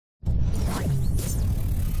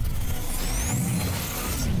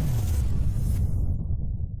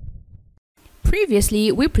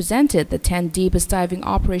Previously, we presented the 10 deepest diving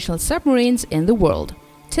operational submarines in the world.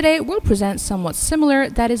 Today, we'll present somewhat similar,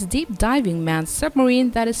 that is deep diving manned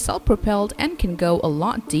submarine that is self-propelled and can go a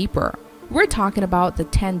lot deeper. We're talking about the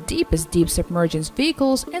 10 deepest deep submergence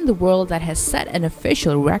vehicles in the world that has set an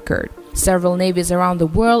official record. Several navies around the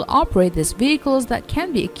world operate these vehicles that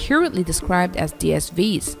can be accurately described as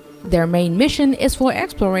DSVs. Their main mission is for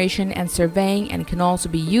exploration and surveying and can also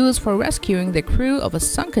be used for rescuing the crew of a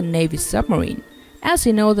sunken Navy submarine. As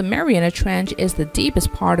you know, the Mariana Trench is the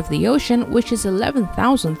deepest part of the ocean, which is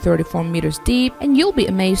 11,034 meters deep, and you'll be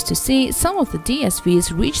amazed to see some of the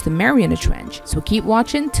DSVs reach the Mariana Trench, so keep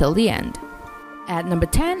watching till the end. At number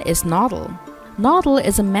 10 is Naudle. Naudle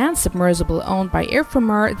is a manned submersible owned by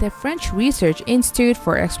Ifremer, the French Research Institute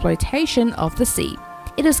for Exploitation of the Sea.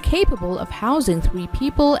 It is capable of housing 3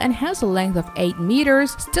 people and has a length of 8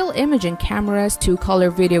 meters, still imaging cameras, 2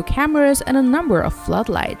 color video cameras, and a number of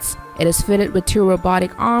floodlights. It is fitted with 2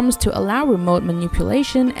 robotic arms to allow remote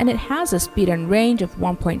manipulation, and it has a speed and range of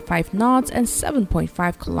 1.5 knots and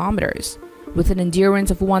 7.5 kilometers. With an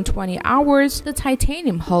endurance of 120 hours, the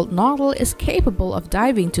titanium-hulled Naudle is capable of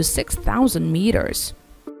diving to 6,000 meters.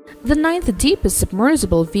 The 9th deepest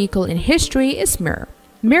submersible vehicle in history is Mir.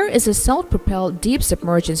 Mir is a self-propelled deep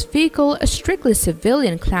submergence vehicle, a strictly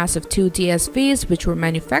civilian class of 2 DSVs which were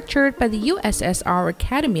manufactured by the USSR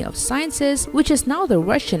Academy of Sciences, which is now the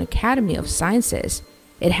Russian Academy of Sciences.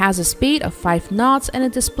 It has a speed of 5 knots and a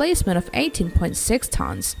displacement of 18.6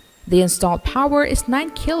 tons. The installed power is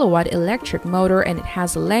 9 kilowatt electric motor and it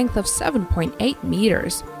has a length of 7.8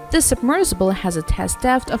 meters. This submersible has a test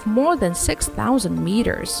depth of more than 6,000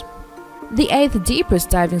 meters. The 8th deepest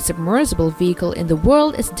diving submersible vehicle in the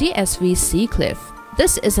world is DSV Seacliff.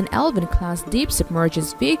 This is an Elvin-class deep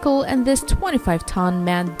submergence vehicle, and this 25-ton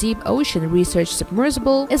manned deep ocean research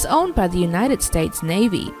submersible is owned by the United States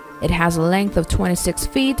Navy. It has a length of 26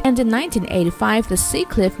 feet, and in 1985 the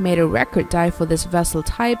Seacliff made a record dive for this vessel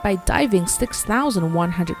type by diving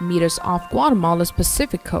 6,100 meters off Guatemala's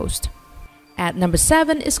Pacific coast. At number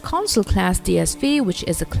 7 is Consul-class DSV, which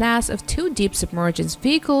is a class of 2 deep submergence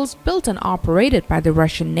vehicles built and operated by the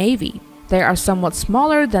Russian Navy. They are somewhat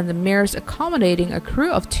smaller than the Mirs, accommodating a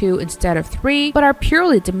crew of 2 instead of 3, but are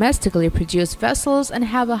purely domestically produced vessels and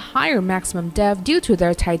have a higher maximum depth due to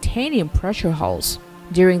their titanium pressure hulls.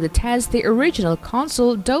 During the test, the original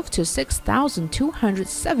Consul dove to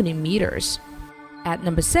 6,270 meters. At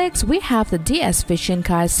number 6, we have the DSV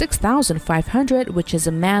Shinkai 6500, which is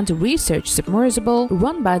a manned research submersible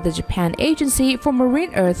run by the Japan Agency for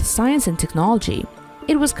Marine Earth Science and Technology.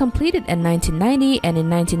 It was completed in 1990, and in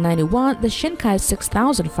 1991, the Shinkai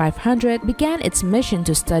 6500 began its mission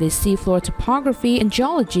to study seafloor topography and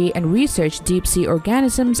geology and research deep-sea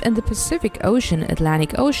organisms in the Pacific Ocean,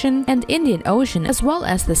 Atlantic Ocean, and Indian Ocean, as well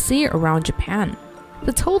as the sea around Japan.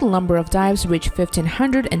 The total number of dives reached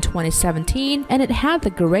 1,500 in 2017, and it had the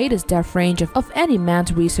greatest depth range of any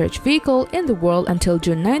manned research vehicle in the world until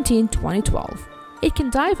June 19, 2012. It can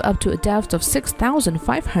dive up to a depth of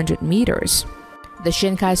 6,500 meters. The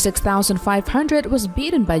Shinkai 6500 was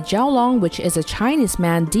beaten by Jiaolong, which is a Chinese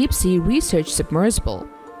manned deep-sea research submersible.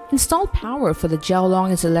 Installed power for the Jiaolong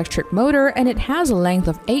is electric motor, and it has a length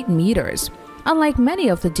of 8 meters. Unlike many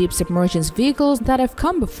of the deep submergence vehicles that have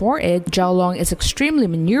come before it, Jiaolong is extremely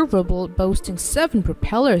maneuverable, boasting 7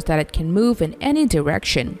 propellers that it can move in any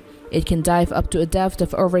direction. It can dive up to a depth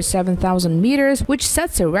of over 7,000 meters, which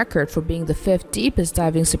sets a record for being the 5th deepest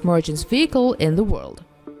diving submergence vehicle in the world.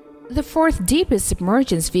 The 4th deepest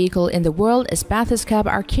submergence vehicle in the world is Bathyscaphe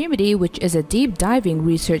Archimede, which is a deep diving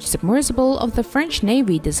research submersible of the French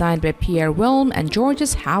Navy designed by Pierre Wilm and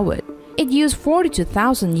Georges Howard. It used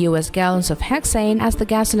 42,000 US gallons of hexane as the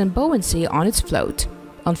gasoline buoyancy on its float.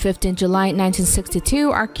 On 15 July 1962,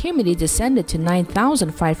 Archimede descended to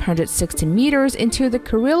 9,560 meters into the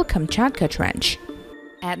Kuril-Kamchatka Trench.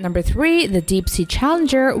 At number 3, the Deep-Sea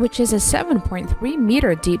Challenger, which is a 7.3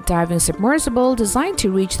 meter deep diving submersible designed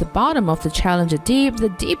to reach the bottom of the Challenger Deep, the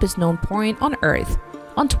deepest known point on Earth.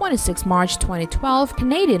 On 26 March 2012,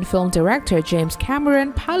 Canadian film director James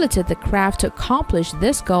Cameron piloted the craft to accomplish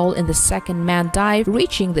this goal in the second manned dive,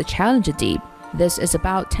 reaching the Challenger Deep. This is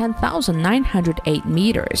about 10,908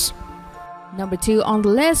 meters. Number 2 on the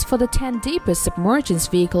list for the 10 deepest submergence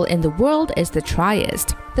vehicle in the world is the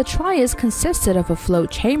Trieste. The Trieste consisted of a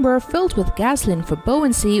float chamber filled with gasoline for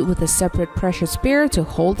buoyancy with a separate pressure spear to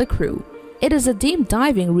hold the crew. It is a deep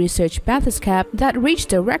diving research bathyscaphe that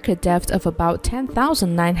reached a record depth of about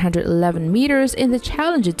 10,911 meters in the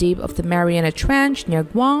Challenger Deep of the Mariana Trench near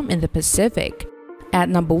Guam in the Pacific. At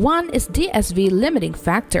number 1 is DSV Limiting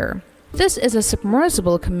Factor. This is a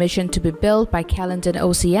submersible commissioned to be built by Caledon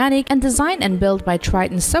Oceanic and designed and built by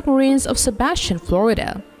Triton Submarines of Sebastian,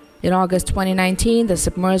 Florida. In August 2019, the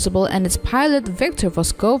submersible and its pilot Victor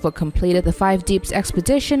Voskova completed the 5 Deeps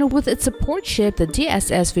expedition with its support ship, the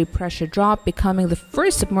DSV pressure drop, becoming the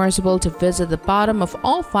first submersible to visit the bottom of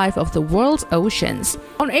all 5 of the world's oceans.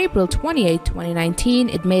 On April 28, 2019,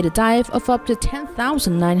 it made a dive of up to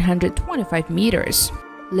 10,925 meters.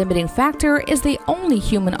 Limiting factor is the only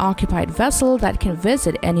human-occupied vessel that can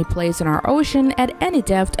visit any place in our ocean at any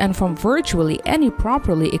depth and from virtually any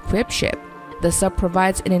properly equipped ship. The sub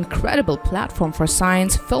provides an incredible platform for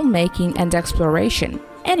science, filmmaking, and exploration.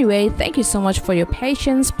 Anyway, thank you so much for your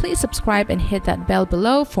patience. Please subscribe and hit that bell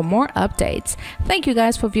below for more updates. Thank you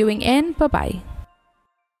guys for viewing in. Bye-bye.